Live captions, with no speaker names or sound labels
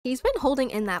He's been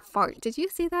holding in that fart. Did you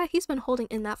see that? He's been holding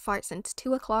in that fart since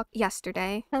 2 o'clock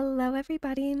yesterday. Hello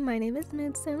everybody, my name is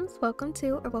Midsims.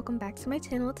 Welcome back to my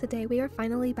channel. Today we are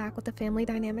finally back with the Family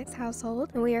Dynamics household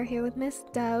and we are here with Miss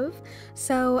Dove.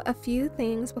 So a few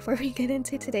things before we get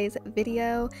into today's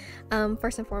video.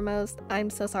 First and foremost,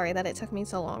 I'm so sorry that it took me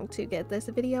so long to get this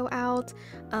video out.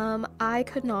 I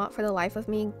could not for the life of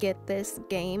me get this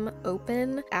game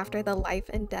open after the life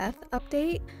and death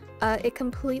update. It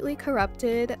completely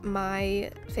corrupted my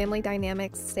Family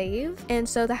Dynamics save, and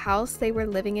so the house they were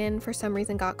living in for some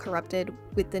reason got corrupted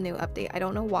with the new update. I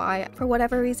don't know why. For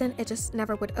whatever reason, it just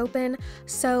never would open.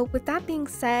 So with that being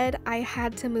said, I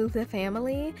had to move the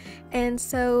family, and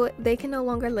so they can no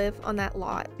longer live on that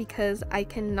lot because I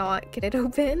cannot get it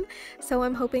open. So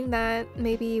I'm hoping that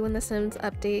maybe when The Sims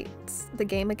updates the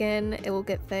game again, it will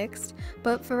get fixed.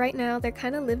 But for right now, they're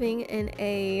kind of living in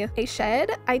a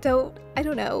shed. I don't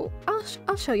know.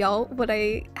 I'll show y'all what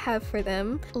I have for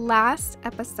them. Last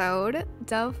episode,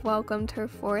 Dove welcomed her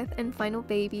fourth and final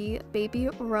baby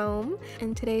Rome.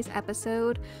 In today's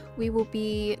episode, we will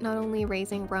be not only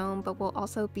raising Rome, but we'll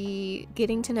also be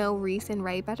getting to know Reese and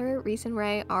Ray better. Reese and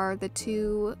Ray are the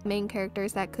two main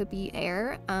characters that could be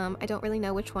heir. I don't really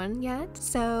know which one yet,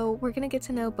 so we're gonna get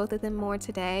to know both of them more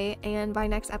today, and by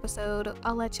next episode,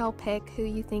 I'll let y'all pick who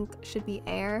you think should be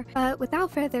heir. But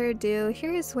without further ado,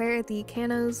 here is where the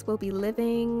Canos will be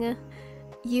living.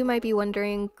 You might be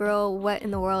wondering, girl, what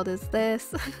in the world is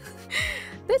this?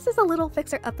 This is a little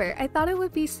fixer-upper. I thought it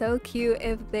would be so cute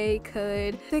if they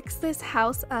could fix this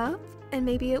house up and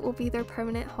maybe it will be their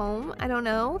permanent home. I don't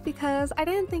know, because I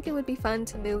didn't think it would be fun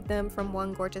to move them from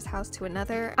one gorgeous house to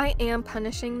another. I am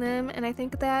punishing them, and I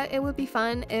think that it would be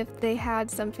fun if they had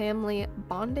some family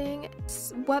bonding.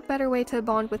 What better way to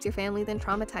bond with your family than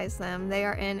traumatize them? They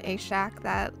are in a shack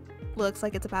that looks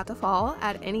like it's about to fall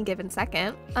at any given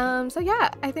second. So yeah,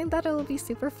 I think that it'll be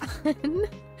super fun.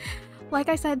 Like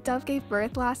I said, Dove gave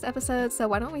birth last episode, so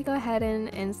why don't we go ahead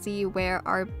and see where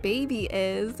our baby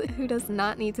is, who does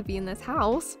not need to be in this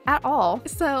house at all.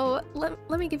 So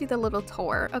let me give you the little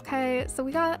tour, okay? So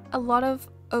we got a lot of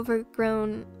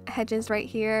overgrown hedges right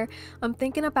here. I'm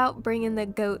thinking about bringing the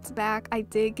goats back. I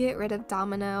did get rid of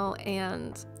Domino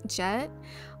and Jet,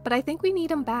 but I think we need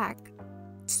them back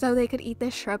so they could eat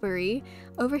the shrubbery.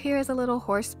 Over here is a little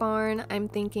horse barn. I'm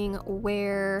thinking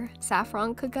where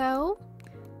Saffron could go.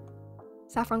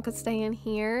 Saffron could stay in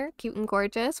here, cute and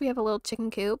gorgeous. We have a little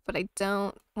chicken coop, but I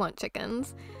don't want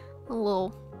chickens. A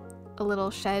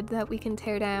little shed that we can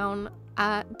tear down.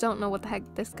 I don't know what the heck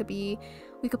this could be.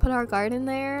 We could put our garden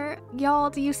there. Y'all,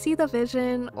 do you see the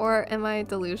vision, or am I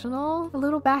delusional? A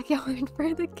little backyard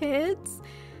for the kids.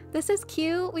 This is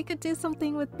cute. We could do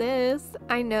something with this.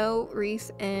 I know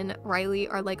Reese and Riley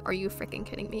are like, are you freaking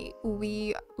kidding me?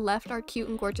 We left our cute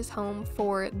and gorgeous home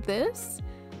for this?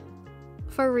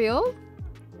 For real?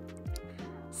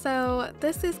 So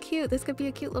this is cute. This could be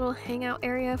a cute little hangout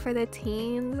area for the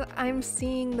teens. I'm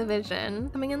seeing the vision.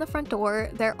 Coming in the front door,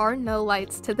 there are no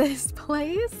lights to this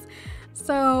place.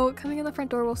 So coming in the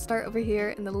front door, we'll start over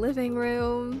here in the living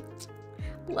room.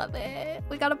 Love it.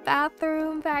 We got a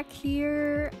bathroom back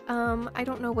here. I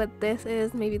don't know what this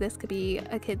is. Maybe this could be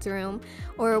a kid's room,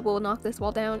 or we'll knock this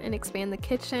wall down and expand the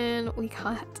kitchen. We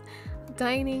got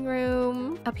dining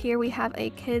room. Up here we have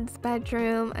a kid's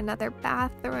bedroom, another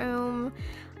bathroom.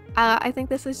 I think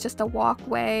this is just a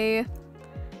walkway.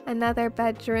 Another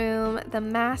bedroom, the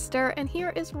master, and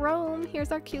here is Rome.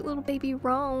 Here's our cute little baby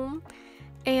Rome,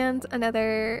 and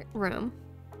another room.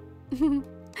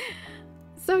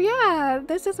 So yeah,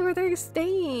 this is where they're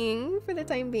staying for the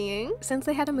time being. Since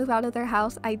they had to move out of their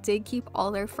house, I did keep all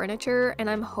their furniture, and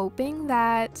I'm hoping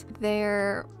that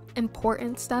their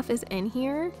important stuff is in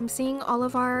here. I'm seeing all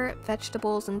of our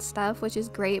vegetables and stuff, which is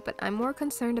great, but I'm more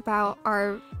concerned about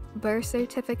our birth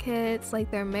certificates,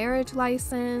 like their marriage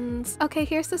license. Okay,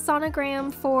 here's the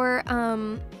sonogram for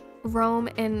Rome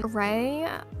and Ray,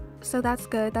 so that's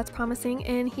good, that's promising.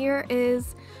 And here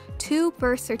is 2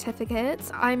 birth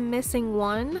certificates. I'm missing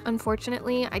one,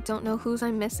 unfortunately. I don't know whose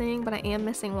I'm missing, but I am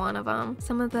missing one of them.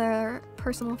 Some of their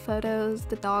personal photos,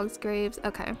 the dog's graves.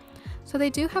 Okay, so they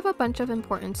do have a bunch of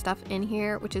important stuff in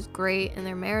here, which is great, and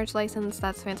their marriage license,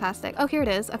 that's fantastic. Oh, here it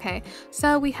is. Okay,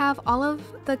 so we have all of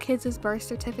the kids' birth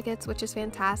certificates, which is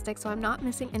fantastic, so I'm not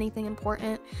missing anything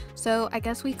important. So I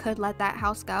guess we could let that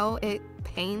house go. It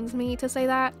pains me to say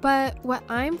that, but what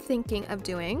I'm thinking of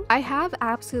doing, I have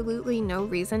absolutely no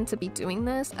reason to be doing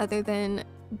this other than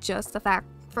just the fact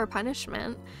for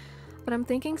punishment, but I'm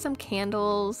thinking some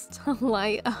candles to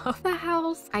light up the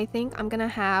house. I think I'm gonna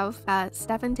have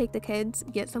Stefan take the kids,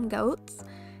 get some goats,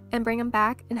 and bring him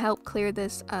back and help clear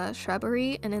this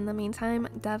shrubbery. And in the meantime,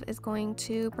 Dove is going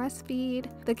to breastfeed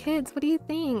the kids. What do you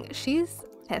think? She's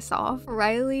pissed off.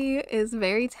 Riley is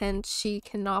very tense. She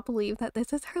cannot believe that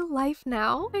this is her life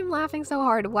now. I'm laughing so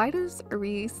hard. Why does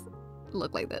Reese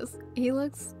look like this? He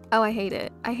looks... Oh, I hate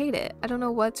it. I hate it. I don't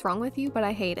know what's wrong with you, but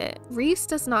I hate it. Reese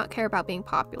does not care about being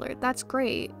popular. That's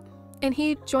great. And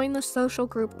he joined the social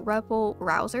group Rebel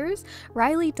Rousers.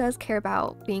 Riley does care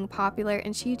about being popular,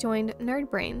 and she joined Nerd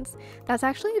Brains. That's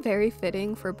actually very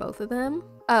fitting for both of them.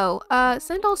 Oh,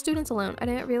 send all students alone. I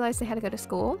didn't realize they had to go to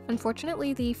school.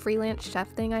 Unfortunately, the freelance chef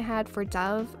thing I had for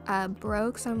Dove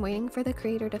broke, so I'm waiting for the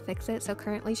creator to fix it. So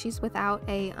currently she's without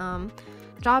a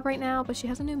job right now, but she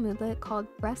has a new moodlet called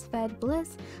Breastfed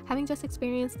Bliss. Having just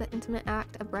experienced the intimate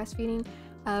act of breastfeeding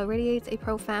radiates a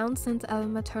profound sense of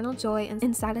maternal joy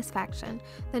and satisfaction.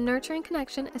 The nurturing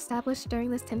connection established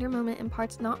during this tender moment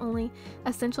imparts not only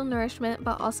essential nourishment,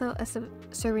 but also a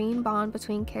serene bond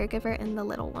between caregiver and the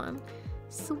little one.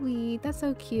 Sweet, that's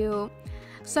so cute.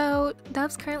 So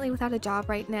Dove's currently without a job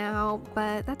right now,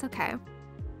 but that's okay.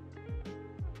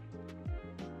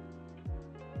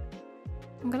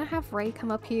 I'm gonna have Ray come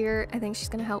up here. I think she's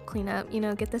gonna help clean up, you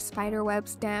know, get the spider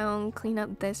webs down, clean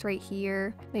up this right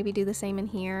here, maybe do the same in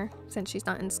here since she's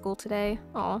not in school today.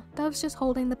 Aw, Dove's just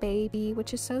holding the baby,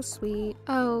 which is so sweet.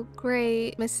 Oh,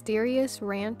 great. Mysterious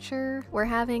rancher. We're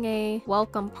having a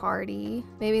welcome party.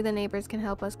 Maybe the neighbors can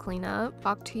help us clean up.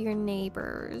 Talk to your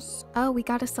neighbors. Oh, we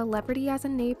got a celebrity as a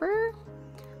neighbor?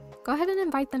 Go ahead and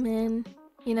invite them in.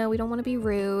 You know, we don't want to be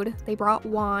rude. They brought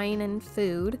wine and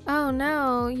food. Oh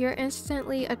no, you're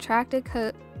instantly attracted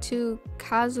to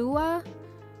Kazuha?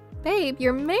 Babe,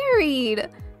 you're married!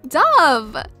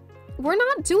 Dove! We're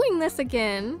not doing this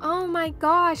again. Oh my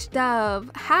gosh, Dove.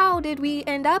 How did we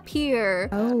end up here?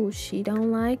 Oh, she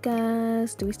don't like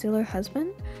us. Do we steal her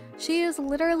husband? She is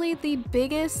literally the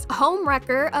biggest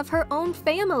homewrecker of her own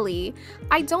family.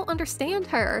 I don't understand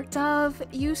her. Dove,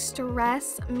 you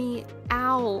stress me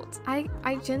out.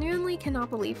 I genuinely cannot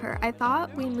believe her. I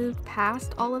thought we moved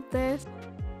past all of this.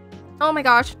 Oh my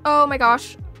gosh. Oh my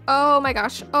gosh. Oh my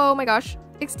gosh. Oh my gosh.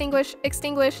 Extinguish.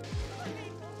 Extinguish.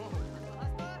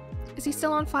 Is he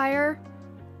still on fire?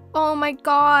 Oh my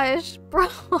gosh,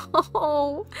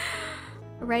 bro.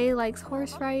 Ray likes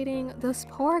horse riding. This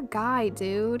poor guy,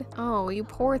 dude. Oh, you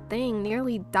poor thing,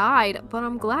 nearly died, but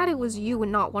I'm glad it was you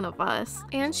and not one of us.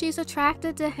 And she's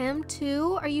attracted to him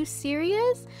too? Are you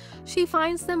serious? She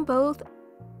finds them both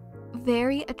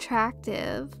very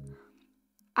attractive.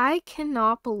 I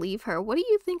cannot believe her. What do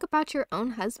you think about your own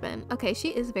husband? Okay, she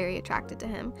is very attracted to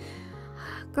him.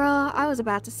 Girl, I was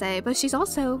about to say, but she's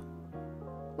also...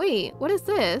 Wait, what is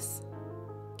this?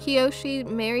 Kiyoshi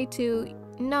married to...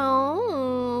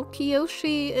 No,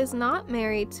 Kiyoshi is not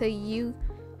married to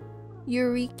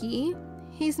Yuriki.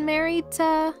 He's married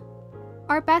to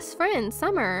our best friend,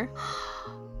 Summer.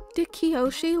 Did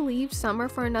Kiyoshi leave Summer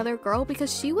for another girl?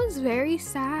 Because she was very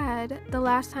sad the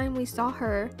last time we saw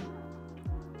her.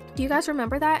 Do you guys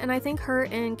remember that? And I think her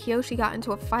and Kiyoshi got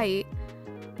into a fight.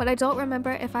 But I don't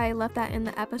remember if I left that in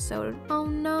the episode. Oh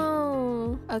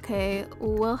no. Okay,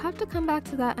 we'll have to come back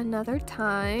to that another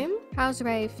time. How's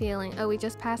Ray feeling? Oh, we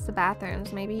just passed the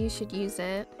bathrooms. Maybe you should use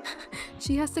it.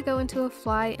 She has to go into a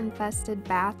fly-infested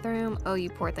bathroom. Oh, you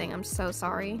poor thing. I'm so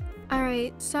sorry.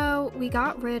 Alright, so we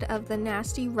got rid of the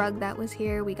nasty rug that was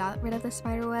here. We got rid of the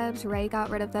spider webs. Ray got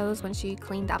rid of those when she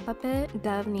cleaned up a bit.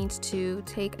 Dove needs to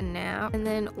take a nap. And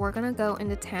then we're gonna go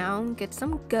into town, get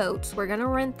some goats. We're gonna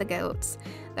rent the goats.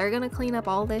 They're gonna clean up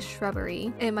all this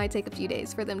shrubbery. It might take a few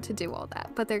days for them to do all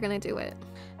that, but they're gonna do it.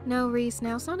 No, Reese,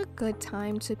 now's not a good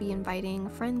time to be inviting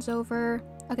friends over.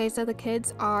 Okay, so the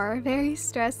kids are very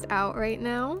stressed out right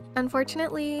now.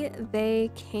 Unfortunately, they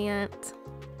can't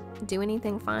do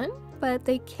anything fun, but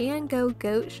they can go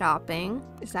goat shopping.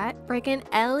 Is that freaking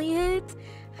Elliot?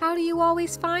 How do you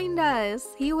always find us?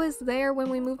 He was there when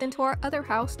we moved into our other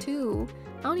house too.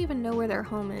 I don't even know where their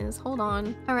home is. Hold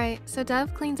on. All right, so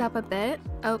Dove cleans up a bit.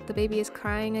 Oh, the baby is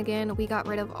crying again. We got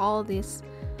rid of all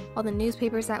the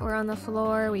newspapers that were on the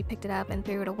floor. We picked it up and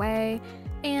threw it away.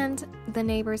 And the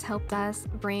neighbors helped us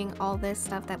bring all this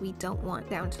stuff that we don't want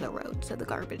down to the road so the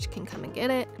garbage can come and get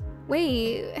it.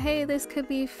 Wait, hey, this could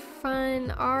be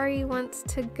fun. Ari wants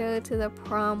to go to the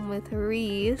prom with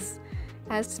Reese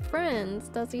as friends.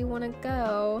 Does he want to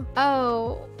go?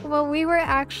 Oh, well, we were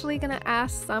actually gonna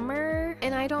ask Summer,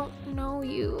 and I don't know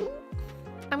you.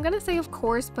 I'm gonna say of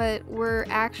course, but we're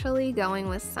actually going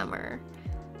with Summer.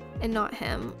 and not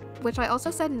him, which I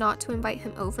also said not to invite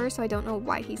him over, so I don't know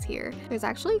why he's here. There's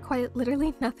actually quite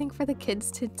literally nothing for the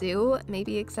kids to do,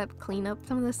 maybe except clean up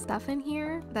some of the stuff in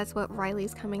here. That's what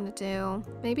Riley's coming to do.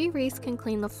 Maybe Reese can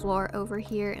clean the floor over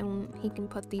here and he can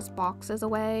put these boxes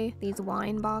away, these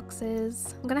wine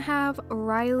boxes. I'm gonna have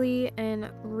Riley and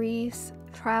Reese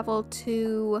travel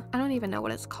to, I don't even know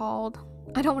what it's called.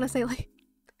 I don't want to say like,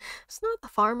 it's not the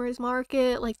farmer's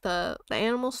market, like the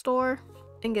animal store,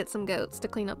 and get some goats to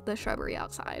clean up the shrubbery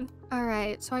outside. All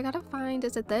right, so I gotta find,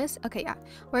 is it this? Okay, yeah,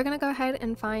 we're gonna go ahead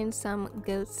and find some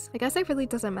goats. I guess it really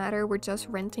doesn't matter, we're just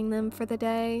renting them for the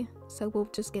day, so we'll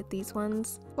just get these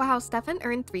ones. Wow, Stefan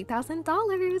earned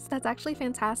 $3,000. That's actually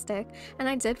fantastic. And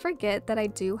I did forget that I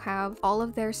do have all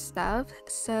of their stuff,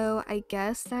 so I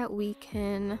guess that we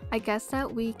can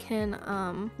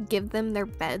give them their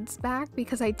beds back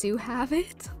because I do have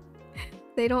it.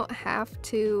 They don't have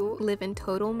to live in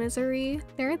total misery.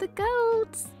 They're the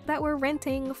goats that we're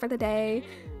renting for the day.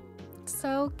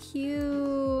 So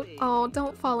cute. Oh,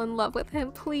 don't fall in love with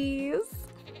him, please.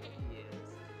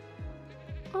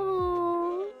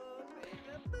 Oh.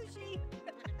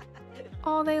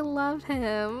 Oh, they love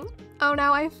him. Oh,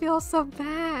 now I feel so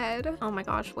bad. Oh my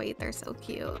gosh, wait, they're so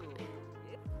cute.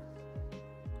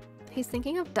 He's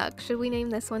thinking of Duck. Should we name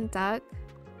this one Duck?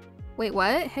 Wait,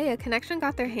 what? Hey, a connection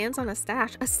got their hands on a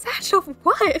stash. A stash of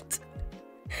what?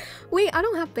 Wait, I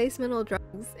don't have basemental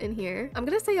drugs in here. I'm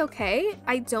gonna say okay.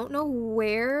 I don't know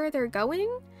where they're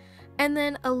going. And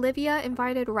then Olivia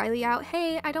invited Riley out.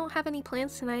 Hey, I don't have any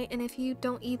plans tonight, and if you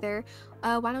don't either,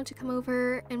 why don't you come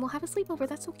over and we'll have a sleepover?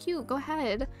 That's so cute. Go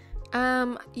ahead.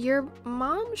 Your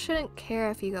mom shouldn't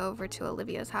care if you go over to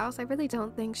Olivia's house. I really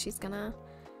don't think she's gonna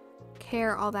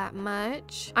care all that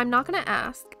much. I'm not gonna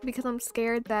ask because I'm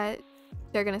scared that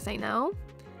they're gonna say no,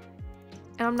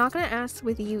 and I'm not gonna ask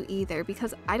with you either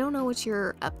because I don't know what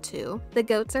you're up to. The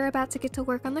goats are about to get to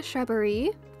work on the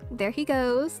shrubbery. There he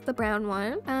goes, the brown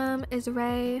one. Is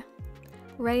Ray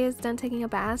is done taking a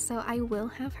bath, so I will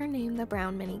have her name the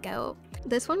brown mini goat.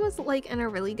 This one was like in a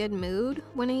really good mood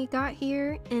when he got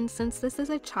here, and since this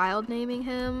is a child naming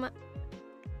him,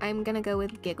 I'm gonna go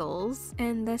with Giggles.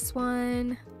 And this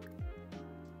one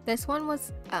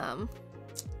was,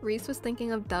 Reese was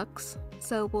thinking of ducks,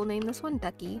 so we'll name this one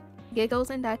Ducky. Giggles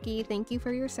and Ducky, thank you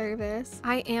for your service.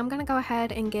 I am gonna go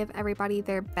ahead and give everybody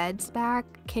their beds back.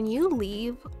 Can you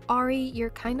leave, Ari?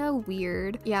 You're kind of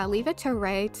weird. Yeah, leave it to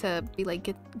Ray to be like,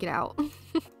 get out.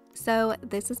 So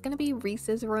this is gonna be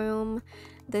Reese's room.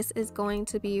 This is going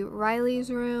to be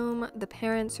Riley's room, the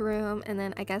parents' room, and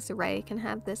then I guess Ray can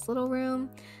have this little room.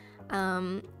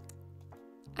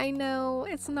 I know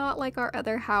it's not like our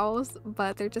other house,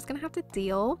 but they're just gonna have to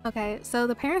deal. Okay, so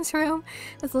the parents' room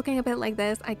is looking a bit like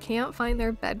this. I can't find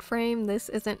their bed frame. This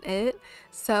isn't it.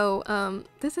 So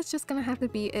this is just gonna have to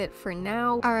be it for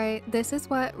now. All right, this is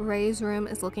what Ray's room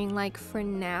is looking like for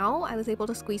now. I was able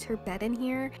to squeeze her bed in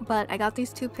here, but I got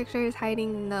these two pictures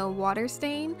hiding the water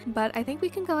stain, but I think we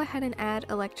can go ahead and add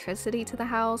electricity to the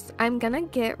house. I'm gonna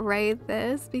get Ray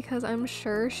this because I'm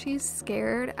sure she's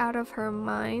scared out of her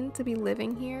mind to be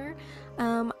living here.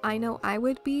 I know I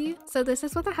would be. So this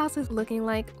is what the house is looking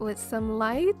like with some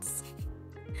lights.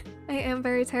 I am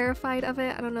very terrified of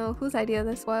it. I don't know whose idea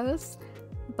this was,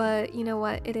 but you know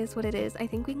what, it is what it is. I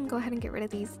think we can go ahead and get rid of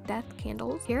these death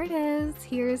candles. Here it is.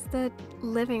 Here's the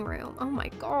living room. Oh my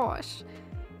gosh,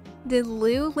 did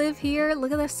Lou live here?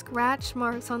 Look at the scratch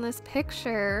marks on this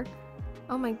picture.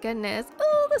 Oh my goodness.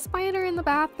 Oh, the spider in the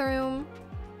bathroom.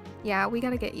 Yeah, we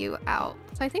gotta get you out.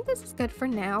 So I think this is good for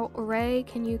now. Ray,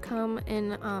 can you come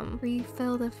and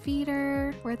refill the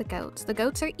feeder? Where are the goats? The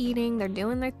goats are eating, they're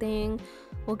doing their thing.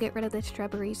 We'll get rid of the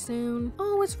shrubbery soon.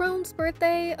 Oh, it's Rome's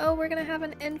birthday. Oh, we're gonna have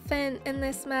an infant in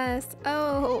this mess.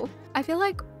 Oh, I feel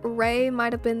like Ray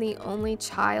might have been the only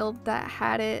child that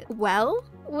had it well.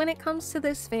 When it comes to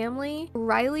this family,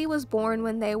 Riley was born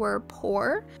when they were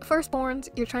poor. Firstborns,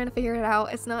 you're trying to figure it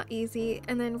out. It's not easy.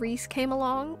 And then Reese came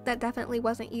along. That definitely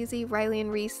wasn't easy. Riley and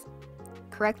Reese,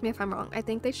 correct me if I'm wrong, I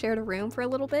think they shared a room for a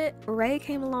little bit. Ray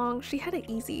came along. She had it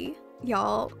easy,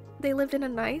 y'all. They lived in a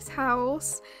nice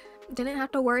house. Didn't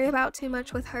have to worry about too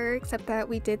much with her, except that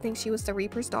we did think she was the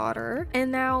Reaper's daughter.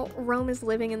 And now Rome is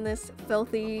living in this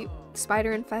filthy,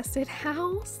 spider-infested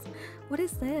house. What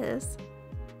is this?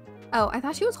 Oh, I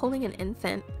thought she was holding an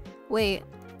infant. Wait,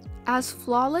 as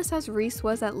flawless as Reese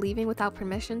was at leaving without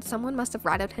permission, someone must have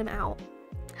ratted him out.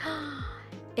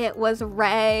 It was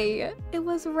Ray. It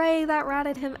was Ray that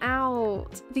ratted him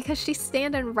out because she's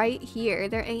standing right here.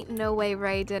 There ain't no way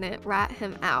Ray didn't rat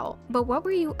him out. But what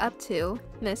were you up to,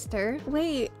 mister?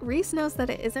 Wait, Reese knows that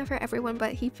it isn't for everyone,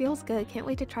 but he feels good. Can't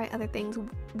wait to try other things.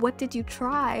 What did you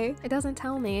try? It doesn't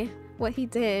tell me what he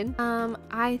did.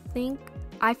 I think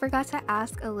I forgot to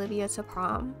ask Olivia to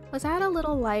prom. Let's add a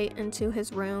little light into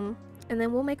his room, and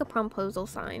then we'll make a promposal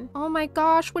sign. Oh my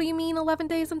gosh, what do you mean 11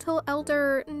 days until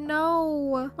Elder?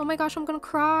 No. Oh my gosh, I'm gonna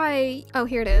cry. Oh,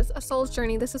 here it is. A soul's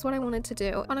journey. This is what I wanted to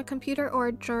do. On a computer or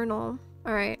a journal.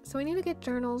 All right, so we need to get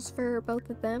journals for both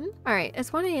of them. All right,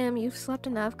 it's 1 a.m. You've slept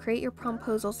enough. Create your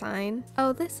promposal sign.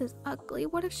 Oh, this is ugly.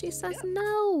 What if she says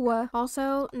no?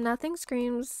 Also, nothing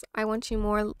screams, I want you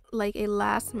more like a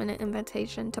last-minute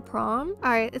invitation to prom. All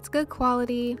right, it's good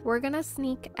quality. We're gonna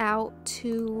sneak out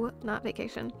to, not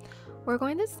vacation. We're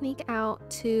going to sneak out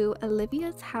to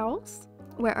Olivia's house,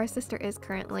 where our sister is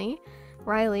currently,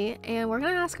 Riley, and we're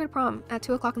gonna ask her to prom at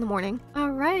 2 o'clock in the morning.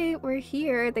 All right, we're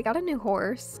here. They got a new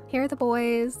horse. Here are the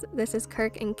boys. This is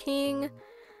Kirk and King.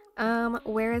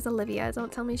 Where is Olivia?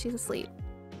 Don't tell me she's asleep.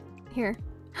 Here.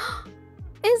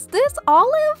 Is this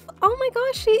Olive? Oh my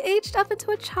gosh, she aged up into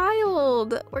a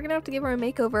child. We're gonna have to give her a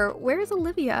makeover. Where is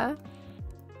Olivia?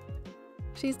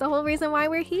 She's the whole reason why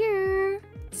we're here.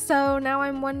 So now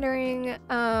I'm wondering,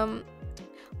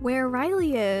 where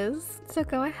Riley is. So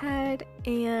go ahead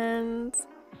and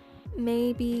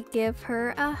maybe give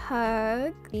her a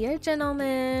hug. Be a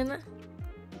gentleman.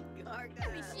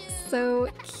 So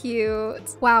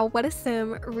cute. Wow, what a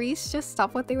sim. Reese just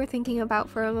stopped what they were thinking about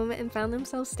for a moment and found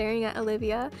themselves staring at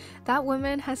Olivia. That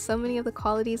woman has so many of the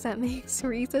qualities that makes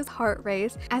Reese's heart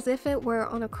race, as if it were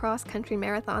on a cross-country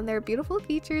marathon. Their beautiful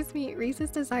features meet Reese's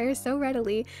desires so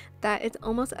readily that it's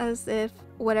almost as if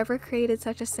whatever created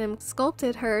such a sim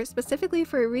sculpted her specifically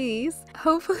for Reese.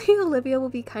 Hopefully Olivia will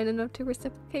be kind enough to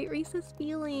reciprocate Reese's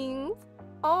feelings.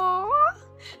 Aww.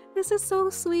 This is so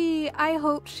sweet. I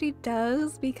hope she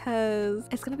does because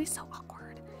it's gonna be so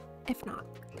awkward if not.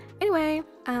 Anyway,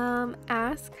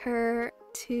 ask her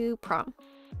to prom.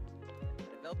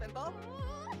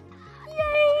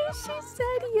 Yay, she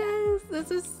said yes.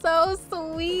 This is so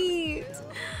sweet.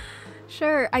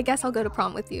 Sure, I guess I'll go to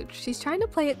prom with you. She's trying to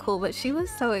play it cool, but she was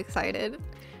so excited.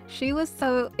 She was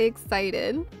so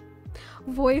excited.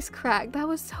 Voice crack. That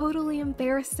was totally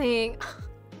embarrassing.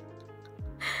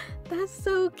 That's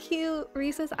so cute.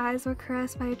 Reese's eyes were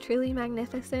caressed by a truly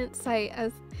magnificent sight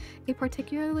as a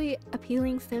particularly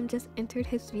appealing sim just entered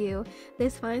his view.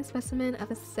 This fine specimen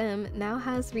of a sim now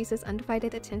has Reese's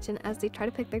undivided attention as they try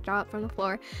to pick their jaw up from the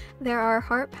floor. There are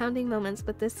heart-pounding moments,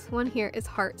 but this one here is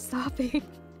heart-stopping.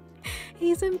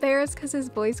 He's embarrassed because his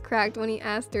voice cracked when he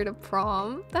asked her to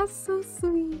prom. That's so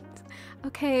sweet.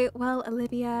 Okay, well,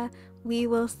 Olivia, we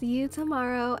will see you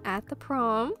tomorrow at the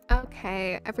prom.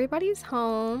 Okay, everybody's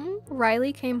home.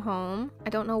 Riley came home.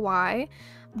 I don't know why,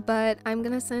 but I'm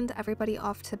gonna send everybody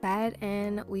off to bed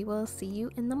and we will see you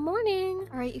in the morning.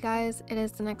 All right, you guys, it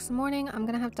is the next morning. I'm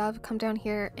gonna have Dove come down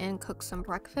here and cook some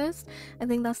breakfast. I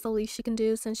think that's the least she can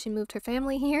do since she moved her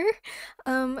family here.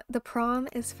 The prom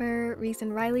is for Reese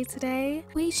and Riley today.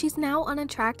 Wait, she's now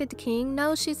unattracted to King?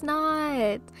 No, she's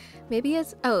not. Maybe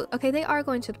it's, oh, okay, they are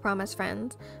going to the prom as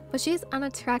friends, but she's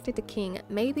unattracted to King.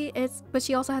 Maybe it's, but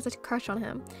she also has a crush on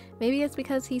him. Maybe it's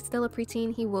because he's still a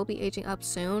preteen, he will be aging up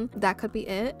soon. That could be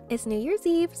it. It's New Year's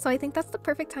Eve, so I think that's the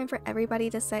perfect time for everybody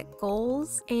to set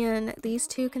goals, and these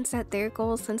two can set their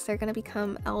goals since they're gonna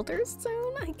become elders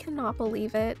soon. I cannot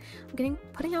believe it. I'm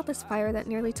putting out this fire that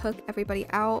nearly took everybody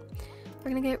out.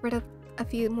 We're gonna get rid of a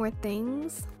few more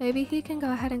things. Maybe he can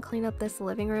go ahead and clean up this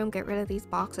living room, get rid of these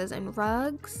boxes and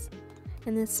rugs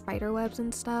and then spider webs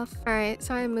and stuff. All right,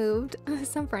 so I moved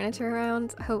some furniture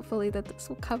around. Hopefully that this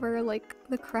will cover like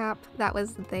the crap that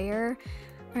was there.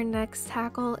 Our next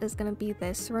tackle is gonna be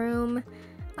this room.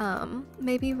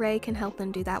 Maybe Ray can help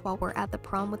them do that while we're at the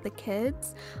prom with the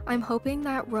kids. I'm hoping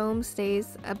that Rome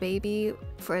stays a baby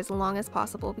for as long as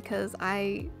possible because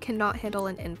I cannot handle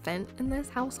an infant in this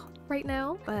house right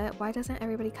now. But why doesn't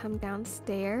everybody come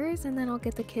downstairs and then I'll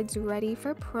get the kids ready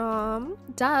for prom.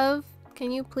 Dove,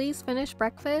 can you please finish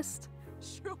breakfast?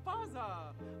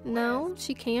 No,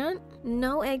 she can't.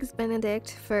 No eggs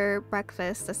Benedict for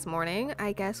breakfast this morning.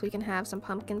 I guess we can have some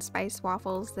pumpkin spice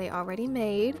waffles they already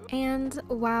made. And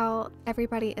while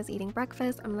everybody is eating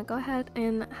breakfast, I'm gonna go ahead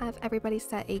and have everybody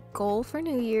set a goal for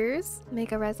New Year's.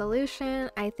 Make a resolution.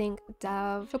 I think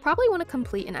Dove, she'll probably want to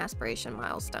complete an aspiration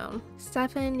milestone.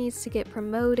 Stefan needs to get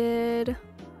promoted.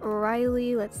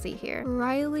 Riley, let's see here.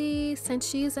 Riley, since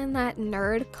she's in that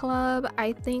nerd club,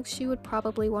 I think she would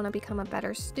probably want to become a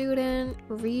better student.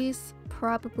 Reese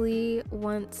probably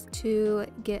wants to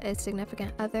get a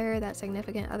significant other, that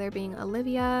significant other being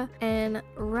Olivia, and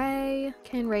Ray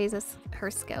can raise her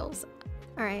skills.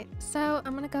 Alright, so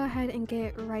I'm gonna go ahead and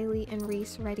get Riley and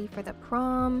Reese ready for the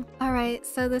prom. Alright,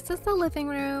 so this is the living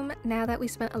room. Now that we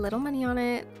spent a little money on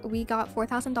it, we got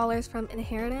 $4,000 from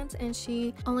inheritance and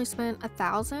she only spent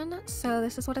 $1,000. So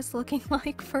this is what it's looking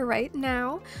like for right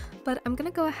now. But I'm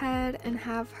gonna go ahead and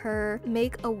have her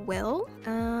make a will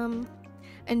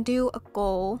and do a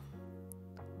goal.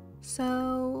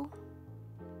 So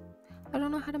I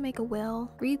don't know how to make a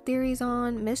will. Read theories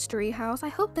on mystery house. I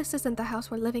hope this isn't the house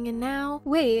we're living in now.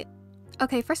 Wait,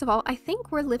 okay, first of all, I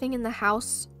think we're living in the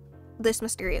house, this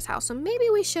mysterious house, so maybe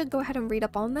we should go ahead and read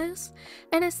up on this.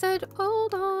 And it said,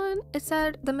 hold on, it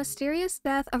said the mysterious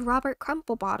death of Robert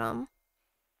Crumplebottom.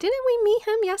 Didn't we meet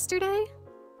him yesterday?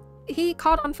 He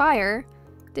caught on fire,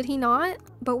 did he not?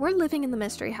 But we're living in the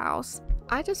mystery house.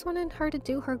 I just wanted her to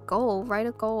do her goal, write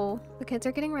a goal. The kids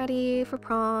are getting ready for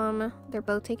prom. They're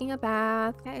both taking a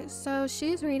bath. Okay, so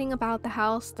she's reading about the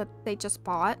house that they just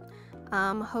bought.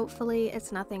 Hopefully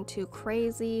it's nothing too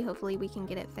crazy. Hopefully we can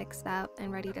get it fixed up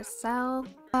and ready to sell.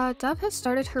 Dove has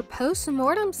started her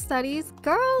post-mortem studies.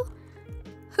 Girl,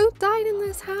 who died in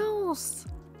this house?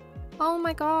 Oh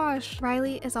my gosh.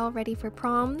 Riley is all ready for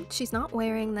prom. She's not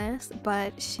wearing this,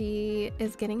 but she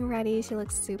is getting ready. She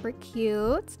looks super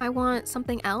cute. I want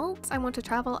something else. I want to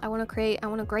travel. I want to create. I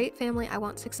want a great family. I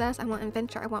want success. I want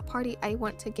adventure. I want party. I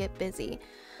want to get busy.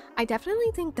 I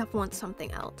definitely think Dove wants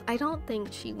something else. I don't think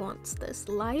she wants this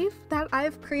life that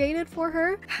I've created for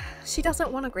her. She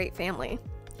doesn't want a great family.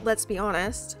 Let's be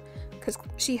honest. Because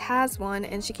she has one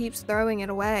and she keeps throwing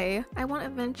it away. I want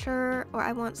adventure or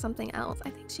I want something else. I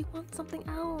think she wants something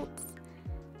else.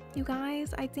 You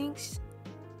guys, I think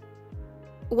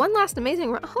one last amazing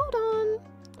run. Hold on.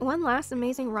 One last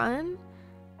amazing run?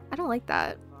 I don't like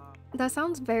that. That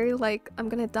sounds very like I'm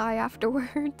gonna die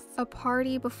afterwards. A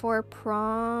party before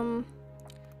prom.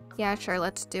 Yeah, sure,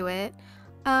 let's do it.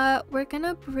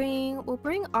 We'll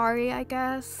bring Ari, I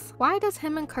guess. Why does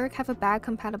him and Kirk have a bad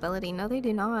compatibility? No, they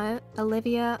do not.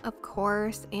 Olivia, of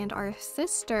course, and our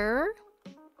sister,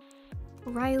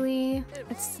 Riley.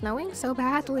 It's snowing so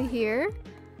badly here.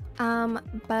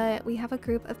 But we have a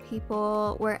group of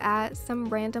people. We're at some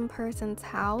random person's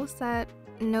house that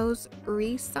knows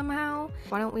Reese somehow.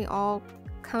 Why don't we all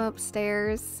come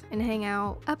upstairs and hang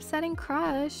out? Upsetting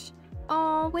crush.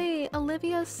 Oh wait,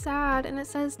 Olivia's sad and it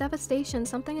says devastation.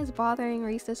 Something is bothering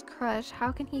Reese's crush.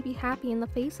 How can he be happy in the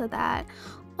face of that?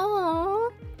 Oh,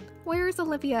 where's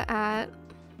Olivia at?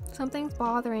 Something's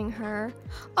bothering her.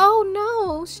 Oh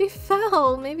no, she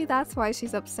fell. Maybe that's why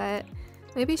she's upset.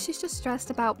 Maybe she's just stressed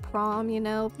about prom, you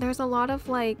know? There's a lot of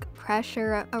like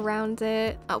pressure around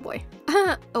it. Oh boy.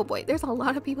 Oh boy, there's a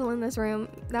lot of people in this room.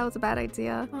 That was a bad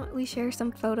idea. Why don't we share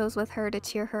some photos with her to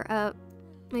cheer her up?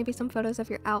 Maybe some photos of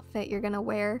your outfit you're gonna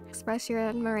wear. Express your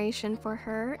admiration for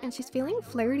her. And she's feeling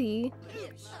flirty.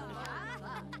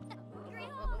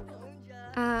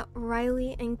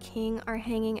 Riley and King are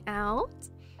hanging out.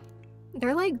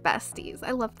 They're like besties.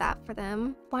 I love that for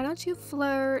them. Why don't you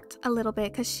flirt a little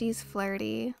bit because she's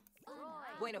flirty?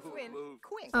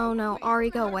 Oh no, Ari,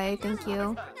 go away. Thank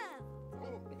you.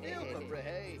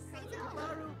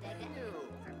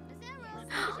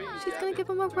 She's gonna give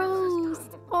him a rose.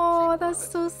 Oh,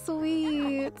 that's so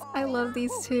sweet. I love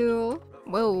these two.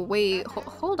 Whoa, wait,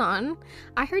 hold on.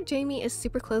 I heard Jamie is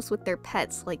super close with their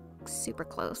pets, like super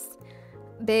close.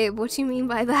 Babe, what you mean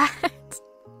by that?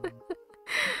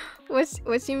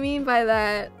 What you mean by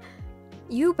that?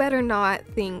 You better not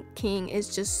think King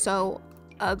is just so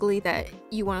ugly that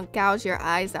you want to gouge your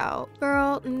eyes out.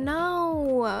 Girl,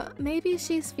 no. Maybe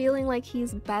she's feeling like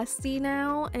he's bestie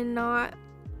now and not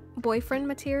boyfriend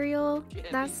material.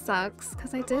 That sucks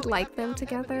because I did like them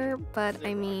together, but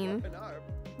I mean,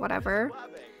 whatever.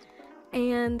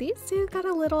 And these two got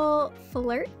a little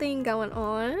flirt thing going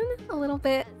on. A little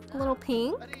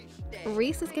pink.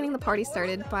 Reese is getting the party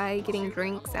started by getting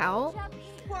drinks out.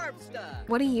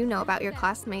 What do you know about your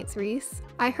classmates, Reese?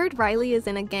 I heard Riley is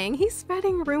in a gang. He's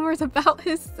spreading rumors about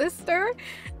his sister.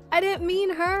 I didn't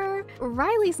mean her.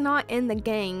 Riley's not in the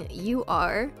gang. You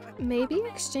are. Maybe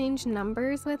exchange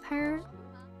numbers with her.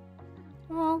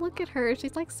 Oh, look at her.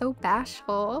 She's like so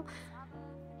bashful.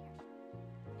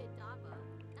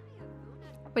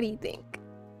 What do you think?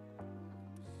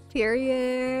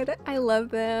 Period. I love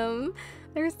them.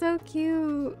 They're so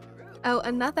cute. Oh,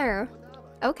 another.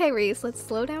 Okay, Reese, let's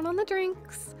slow down on the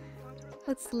drinks.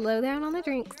 Let's slow down on the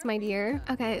drinks, my dear.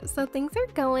 Okay, so things are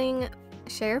going.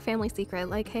 Share a family secret.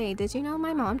 Like, hey, did you know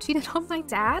my mom cheated on my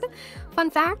dad? Fun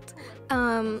fact,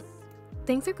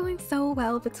 Things are going so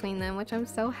well between them, which I'm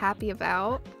so happy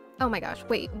about. Oh my gosh,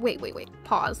 wait.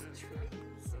 Pause.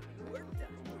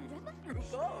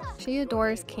 She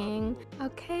adores King.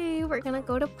 Okay, we're gonna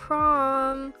go to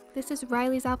prom. This is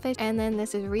Riley's outfit, and then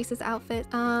this is Reese's outfit.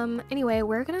 Anyway,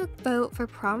 we're gonna vote for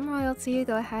prom royalty.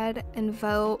 Go ahead and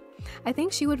vote. I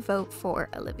think she would vote for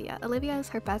Olivia. Olivia is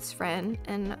her best friend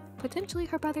and potentially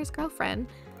her brother's girlfriend.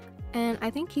 And I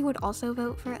think he would also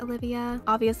vote for Olivia.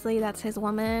 Obviously, that's his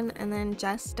woman. And then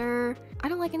Jester. I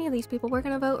don't like any of these people. We're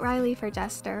gonna vote Riley for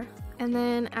Jester. And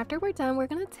then after we're done, we're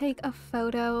gonna take a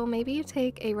photo. Maybe you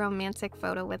take a romantic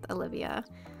photo with Olivia.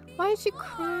 Why is she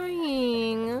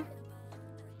crying?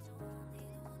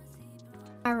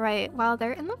 All right, while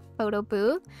they're in the photo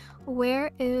booth, where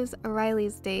is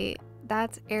Riley's date?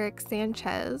 That's Eric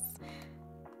Sanchez.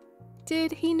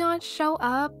 Did he not show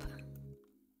up?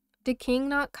 Did King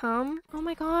not come? Oh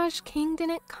my gosh, King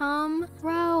didn't come.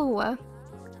 Bro,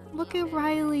 look at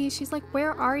Riley. She's like,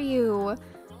 where are you?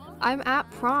 I'm at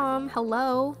prom.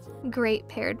 Hello. Great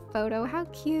paired photo. How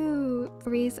cute.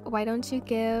 Reese, why don't you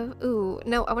give... Ooh,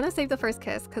 no, I want to save the first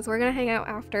kiss because we're going to hang out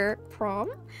after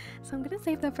prom. So I'm going to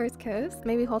save the first kiss.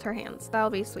 Maybe hold her hands. That'll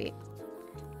be sweet.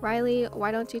 Riley,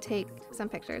 why don't you take some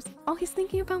pictures? Oh, he's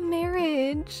thinking about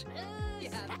marriage.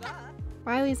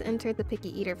 Riley's entered the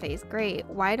picky eater phase. Great.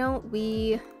 Why don't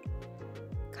we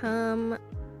come,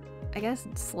 I guess,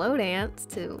 slow dance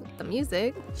to the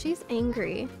music? She's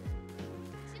angry.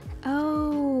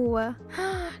 Oh,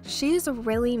 she's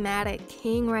really mad at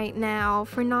King right now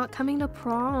for not coming to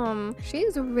prom.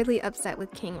 She's really upset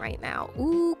with King right now.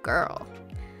 Ooh, girl.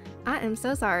 I am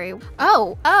so sorry.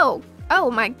 Oh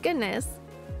my goodness.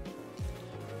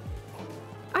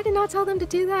 I did not tell them to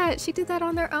do that. She did that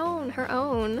on her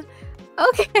own.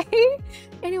 Okay.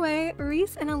 Anyway,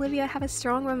 Reese and Olivia have a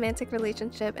strong romantic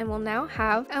relationship and will now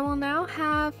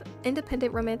have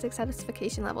independent romantic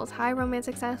satisfaction levels. High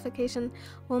romantic satisfaction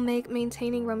will make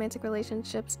maintaining romantic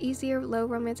relationships easier. Low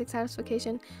romantic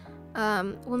satisfaction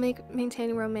will make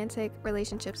maintaining romantic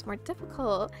relationships more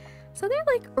difficult. So they're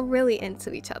like really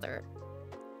into each other.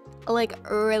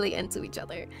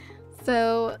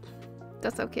 So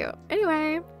that's so cute.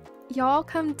 Anyway, y'all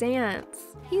come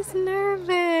dance. He's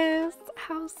nervous.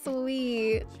 How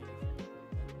sweet.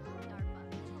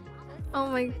 Oh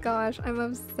my gosh, I'm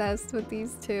obsessed with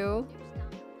these two.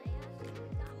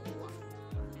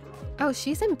 Oh,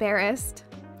 she's embarrassed.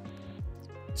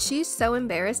 She's so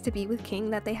embarrassed to be with King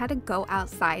that they had to go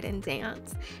outside and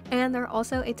dance. And they're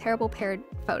also a terrible paired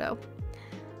photo.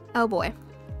 Oh boy.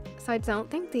 So I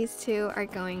don't think these two are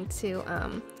going to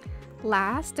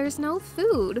last. There's no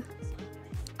food.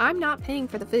 I'm not paying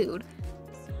for the food.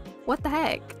 What the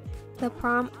heck? The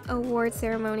prom award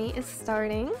ceremony is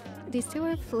starting. These two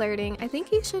are flirting. I think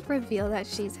he should reveal that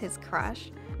she's his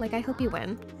crush. Like, I hope you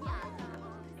win.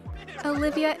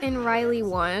 Olivia and Riley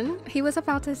won. He was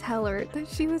about to tell her that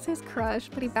she was his crush,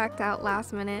 but he backed out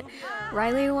last minute.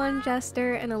 Riley won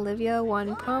Jester and Olivia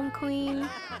won prom queen.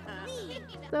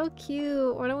 So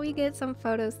cute. Why don't we get some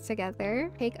photos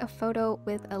together? Take a photo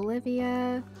with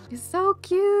Olivia. It's so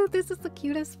cute. This is the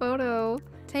cutest photo.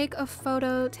 Take a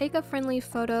friendly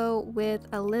photo with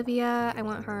Olivia. I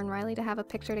want her and Riley to have a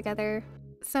picture together.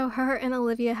 So her and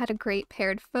Olivia had a great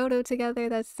paired photo together.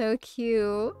 That's so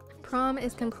cute. Prom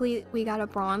is complete. We got a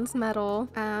bronze medal.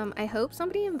 I hope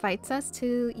somebody invites us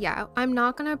to, yeah, I'm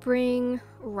not gonna bring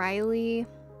Riley.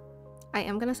 I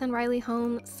am gonna send Riley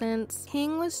home since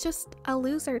King was just a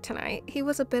loser tonight. He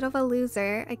was a bit of a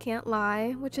loser, I can't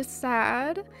lie, which is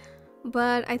sad.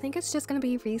 But I think it's just gonna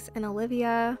be Reese and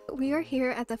Olivia. We are here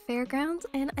at the fairgrounds,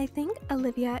 and I think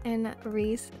Olivia and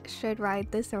Reese should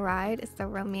ride this ride. It's the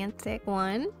romantic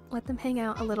one. Let them hang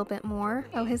out a little bit more.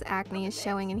 Oh, his acne is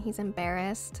showing and he's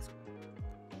embarrassed.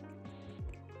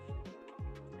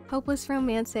 Hopeless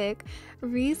romantic.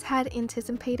 Reese had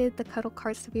anticipated the cuddle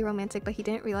carts to be romantic, but he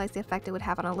didn't realize the effect it would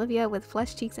have on Olivia. With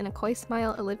flushed cheeks and a coy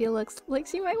smile, Olivia looks like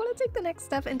she might want to take the next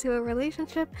step into a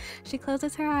relationship. She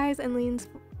closes her eyes and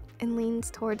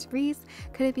leans towards Reese.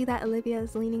 Could it be that Olivia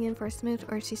is leaning in for a smooch,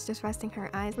 or she's just resting her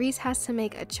eyes? Reese has to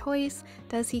make a choice.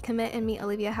 Does he commit and meet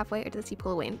Olivia halfway, or does he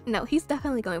pull away? No, he's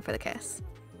definitely going for the kiss.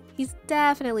 He's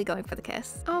definitely going for the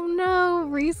kiss. Oh no,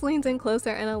 Reese leans in closer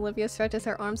and Olivia stretches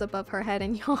her arms above her head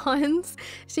and yawns.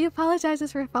 She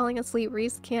apologizes for falling asleep.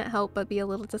 Reese can't help but be a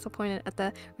little disappointed at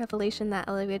the revelation that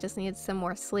Olivia just needed some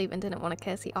more sleep and didn't want to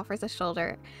kiss. He offers a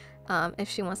shoulder. If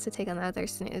she wants to take another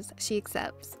snooze, she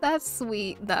accepts. That's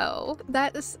sweet though.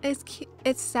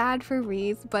 It's sad for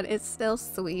Reese, but it's still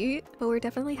sweet. But we're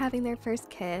definitely having their first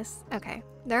kiss. Okay,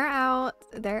 they're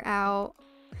out.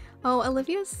 Oh,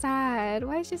 Olivia's sad.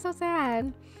 Why is she so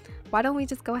sad? Why don't we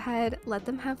just go ahead, let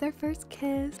them have their first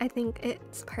kiss? I think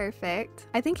it's perfect.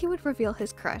 I think he would reveal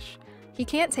his crush. He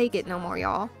can't take it no more,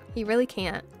 y'all. He really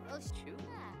can't.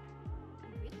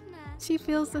 She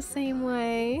feels the same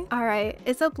way. All right,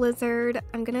 it's a blizzard.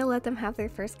 I'm gonna let them have their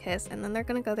first kiss and then they're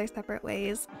gonna go their separate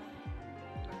ways.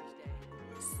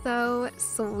 So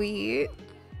sweet.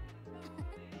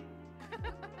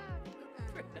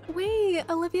 Wait,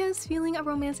 Olivia is feeling a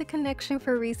romantic connection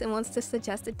for Reese and wants to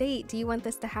suggest a date. Do you want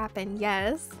this to happen?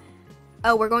 Yes.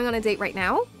 Oh, we're going on a date right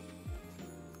now?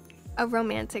 A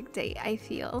romantic date, I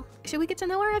feel. Should we get to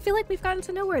know her? I feel like we've gotten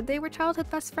to know her. They were childhood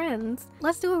best friends.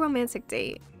 Let's do a romantic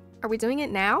date. Are we doing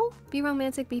it now? Be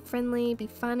romantic, be friendly, be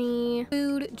funny.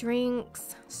 Food,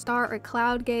 drinks, star or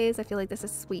cloud gaze. I feel like this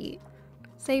is sweet.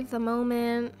 Save the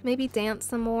moment. Maybe dance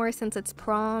some more since it's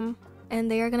prom.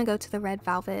 And they are gonna go to the Red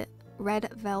Velvet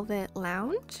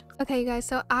Lounge. Okay, you guys,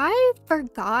 so I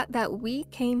forgot that we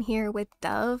came here with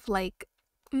Dove, like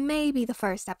maybe the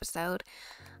first episode.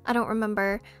 I don't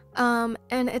remember. And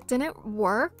it didn't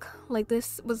work. Like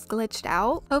this was glitched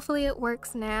out. Hopefully it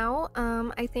works now.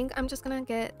 I think I'm just gonna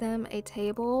get them a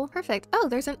table. Perfect. Oh,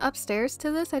 there's an upstairs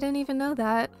to this. I didn't even know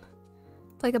that.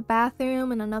 It's like a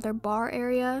bathroom and another bar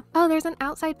area. Oh, there's an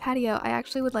outside patio. I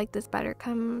actually would like this better.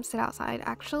 Come sit outside,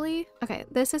 actually. Okay,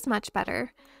 this is much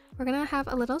better. We're gonna have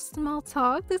a little small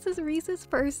talk. This is Reese's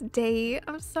first date.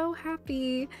 I'm so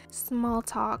happy. Small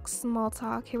talk,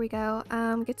 here we go.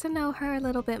 Get to know her a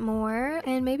little bit more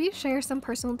and maybe share some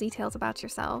personal details about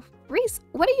yourself. Reese,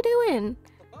 what are you doing?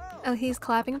 Oh, he's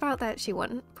clapping about that she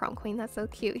won prom queen. That's so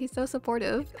cute. He's so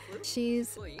supportive.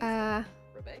 She's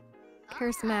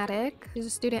charismatic. He's a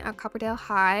student at Copperdale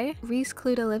High. Reese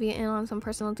clued Olivia in on some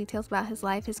personal details about his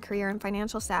life, his career, and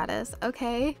financial status.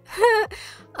 Okay.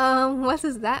 What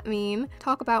does that mean?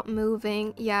 Talk about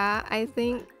moving. Yeah, I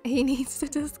think he needs to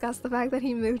discuss the fact that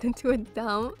he moved into a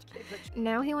dump.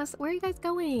 Now he wants— where are you guys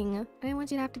going? I didn't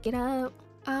want you to have to get up.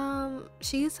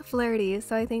 She's flirty,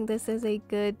 so I think this is a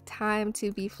good time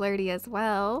to be flirty as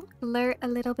well. Flirt a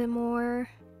little bit more.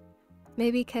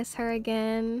 Maybe kiss her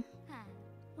again.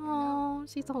 Oh,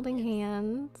 she's holding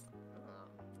hands.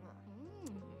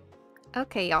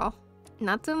 Okay, y'all.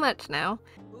 Not too much now.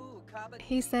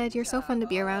 He said, "You're so fun to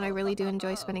be around. I really do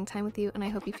enjoy spending time with you, and I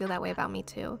hope you feel that way about me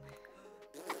too."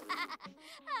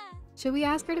 Should we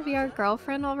ask her to be our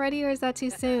girlfriend already, or is that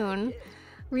too soon?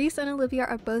 Reese and Olivia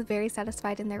are both very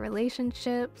satisfied in their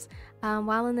relationships.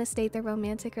 While in this state, their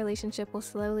romantic relationship will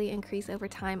slowly increase over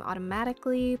time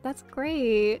automatically. That's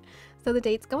great. So the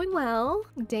date's going well.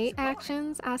 Date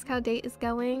actions, ask how date is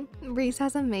going. Reese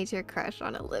has a major crush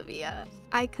on Olivia.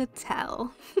 I could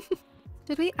tell.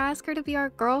 Should we ask her to be our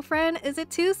girlfriend? Is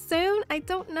it too soon? I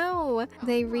don't know.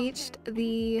 He reached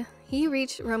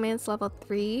romance level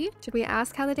 3. Should we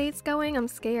ask how the date's going? I'm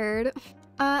scared.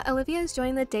 Olivia is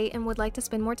joining the date and would like to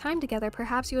spend more time together.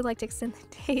 Perhaps you would like to extend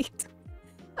the date.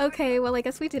 Okay, well, I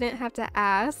guess we didn't have to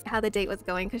ask how the date was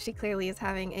going because she clearly is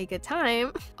having a good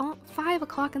time. Oh, 5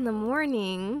 o'clock in the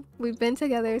morning. We've been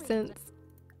together since,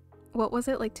 what was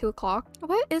it, like 2 o'clock?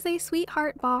 What is a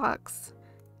sweetheart box?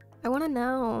 I want to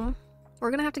know.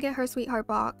 We're gonna have to get her sweetheart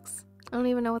box. I don't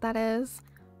even know what that is.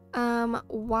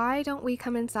 Why don't we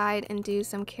come inside and do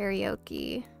some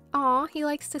karaoke? Aw, he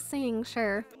likes to sing,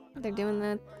 sure. They're doing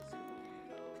the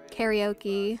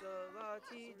karaoke.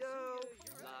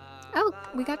 Oh,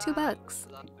 we got $2.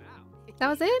 That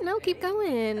was it? No, keep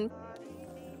going.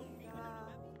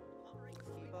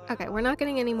 Okay, we're not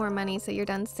getting any more money, so you're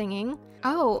done singing.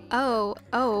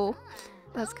 Oh.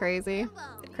 That's crazy.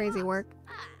 Crazy work.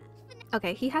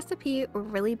 Okay, he has to pee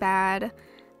really bad.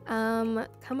 Come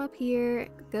up here,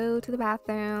 go to the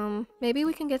bathroom. Maybe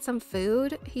we can get some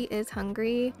food. He is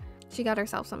hungry. She got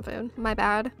herself some food. My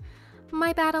bad.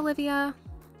 My bad, Olivia.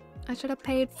 I should have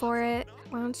paid for it.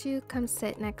 Why don't you come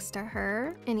sit next to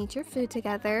her and eat your food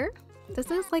together?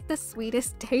 This is like the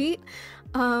sweetest date.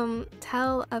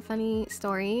 Tell a funny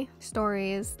story.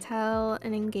 Stories. Tell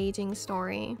an engaging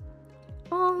story.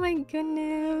 Oh my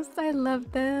goodness. I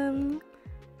love them.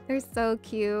 They're so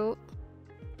cute.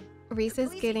 Reese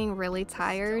is getting really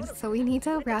tired, so we need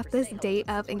to wrap this date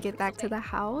up and get back to the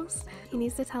house. He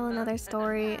needs to tell another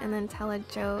story and then tell a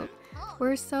joke.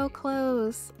 We're so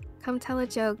close. Come tell a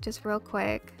joke just real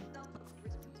quick.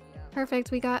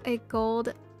 Perfect, we got a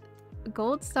gold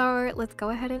star. Let's go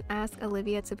ahead and ask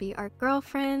Olivia to be our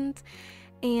girlfriend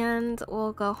and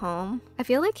we'll go home. I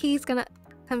feel like he's gonna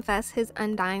confess his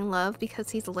undying love because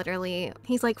he's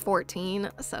like 14,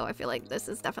 so I feel like this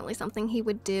is definitely something he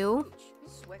would do.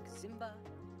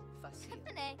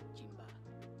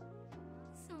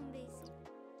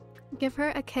 Give her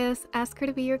a kiss, ask her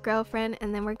to be your girlfriend,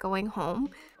 and then we're going home.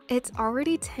 It's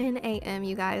already 10 a.m.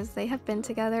 you guys. They have been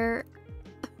together.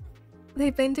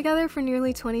 They've been together for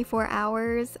nearly 24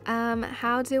 hours.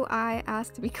 How do I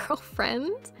ask to be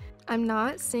girlfriend? I'm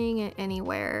not seeing it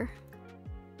anywhere.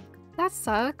 That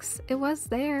sucks. It was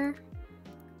there.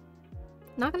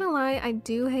 Not gonna lie, I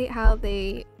do hate how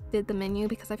they did the menu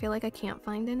because I feel like I can't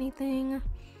find anything.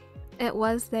 It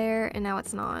was there and now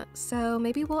it's not. So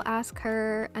maybe we'll ask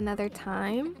her another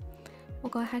time. We'll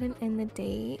go ahead and end the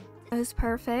date. It was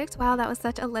perfect. Wow, that was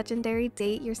such a legendary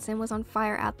date. Your sim was on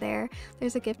fire out there.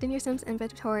 There's a gift in your sim's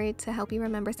inventory to help you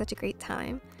remember such a great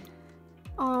time.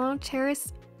 Aw,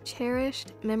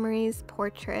 cherished memories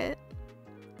portrait.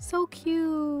 So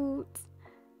cute.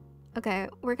 Okay,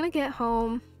 we're gonna get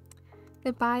home.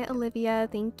 Goodbye, Olivia.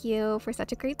 Thank you for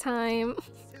such a great time.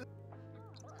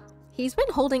 He's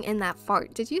been holding in that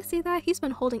fart. Did you see that? He's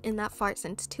been holding in that fart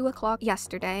since 2 o'clock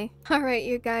yesterday. All right,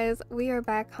 you guys, we are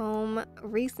back home.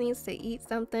 Reese needs to eat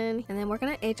something, and then we're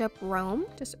gonna age up Rome.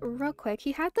 Just real quick,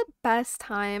 he had the best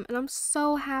time, and I'm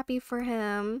so happy for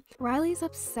him. Riley's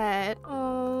upset.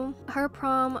 Oh, her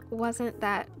prom wasn't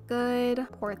that good.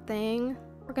 Poor thing.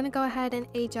 We're gonna go ahead and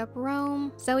age up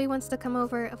Rome. Zoe wants to come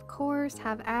over, of course.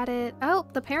 Have at it. Oh,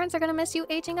 the parents are gonna miss you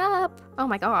aging up. Oh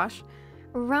my gosh.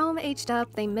 Rome aged up,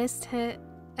 they missed it,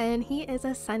 and he is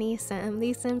a sunny sim.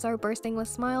 These sims are bursting with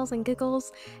smiles and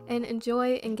giggles and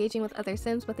enjoy engaging with other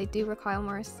sims, but they do require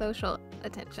more social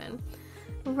attention.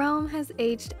 Rome has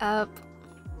aged up.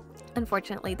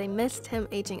 Unfortunately, they missed him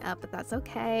aging up, but that's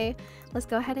okay. Let's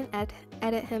go ahead and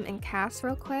edit him in cast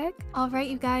real quick. All right,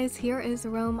 you guys, here is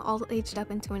Rome all aged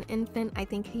up into an infant. I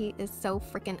think he is so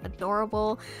freaking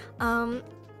adorable.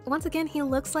 Once again, he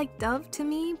looks like Dove to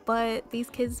me, but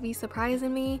these kids be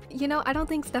surprising me. You know, I don't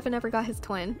think Stefan ever got his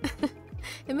twin.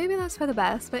 And maybe that's for the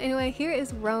best. But anyway, here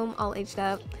is Rome all aged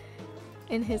up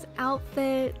in his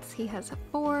outfits. He has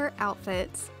 4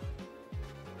 outfits.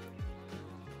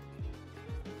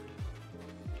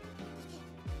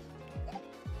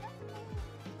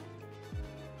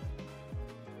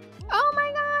 Oh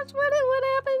my gosh, what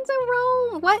happened to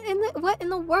Rome? What in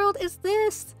the world is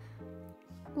this?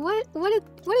 What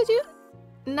did you?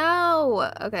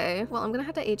 No. Okay, well, I'm gonna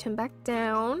have to age him back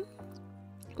down.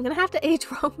 I'm gonna have to age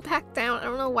Rome back down. I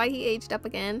don't know why he aged up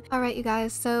again. All right, you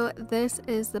guys, so this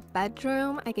is the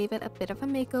bedroom. I gave it a bit of a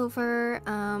makeover.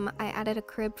 I added a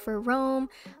crib for Rome,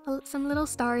 some little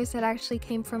stars that actually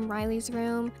came from Riley's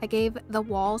room. I gave the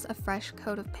walls a fresh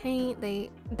coat of paint.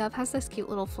 Dove has this cute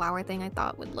little flower thing I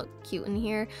thought would look cute in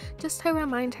here, just to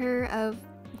remind her of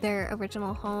their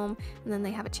original home. And then they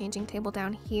have a changing table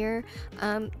down here.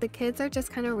 The kids are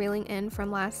just kind of reeling in from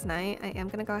last night. I am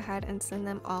gonna go ahead and send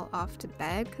them all off to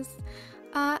bed because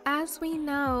as we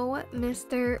know,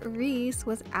 Mr. Reese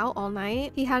was out all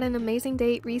night. He had an amazing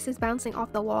date. Reese is bouncing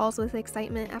off the walls with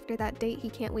excitement after that date. He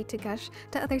can't wait to gush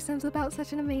to other sims about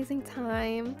such an amazing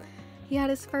time. He had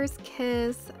his first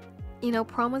kiss. You know,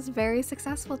 prom was very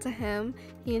successful to him.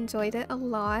 He enjoyed it a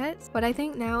lot, but I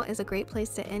think now is a great place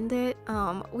to end it.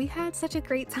 We had such a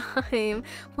great time.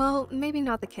 Well, maybe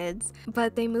not the kids,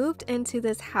 but they moved into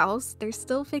this house. They're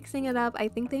still fixing it up. I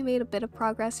think they made a bit of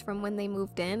progress from when they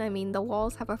moved in. I mean, the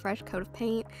walls have a fresh coat of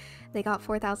paint. They got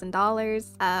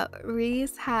 $4,000.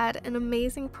 Reese had an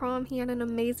amazing prom. He had an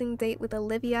amazing date with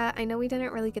Olivia. I know we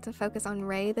didn't really get to focus on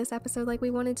Ray this episode like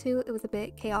we wanted to. It was a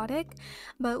bit chaotic,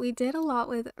 but we did a lot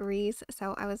with Reese,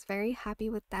 so I was very happy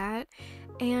with that.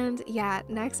 And yeah,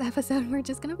 next episode we're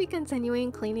just gonna be continuing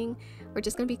cleaning. We're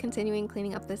just gonna be continuing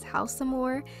cleaning up this house some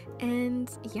more. And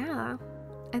yeah,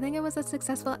 I think it was a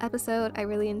successful episode. I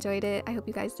really enjoyed it. I hope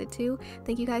you guys did too.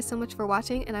 Thank you guys so much for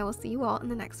watching, and I will see you all in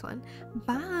the next one.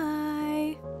 Bye.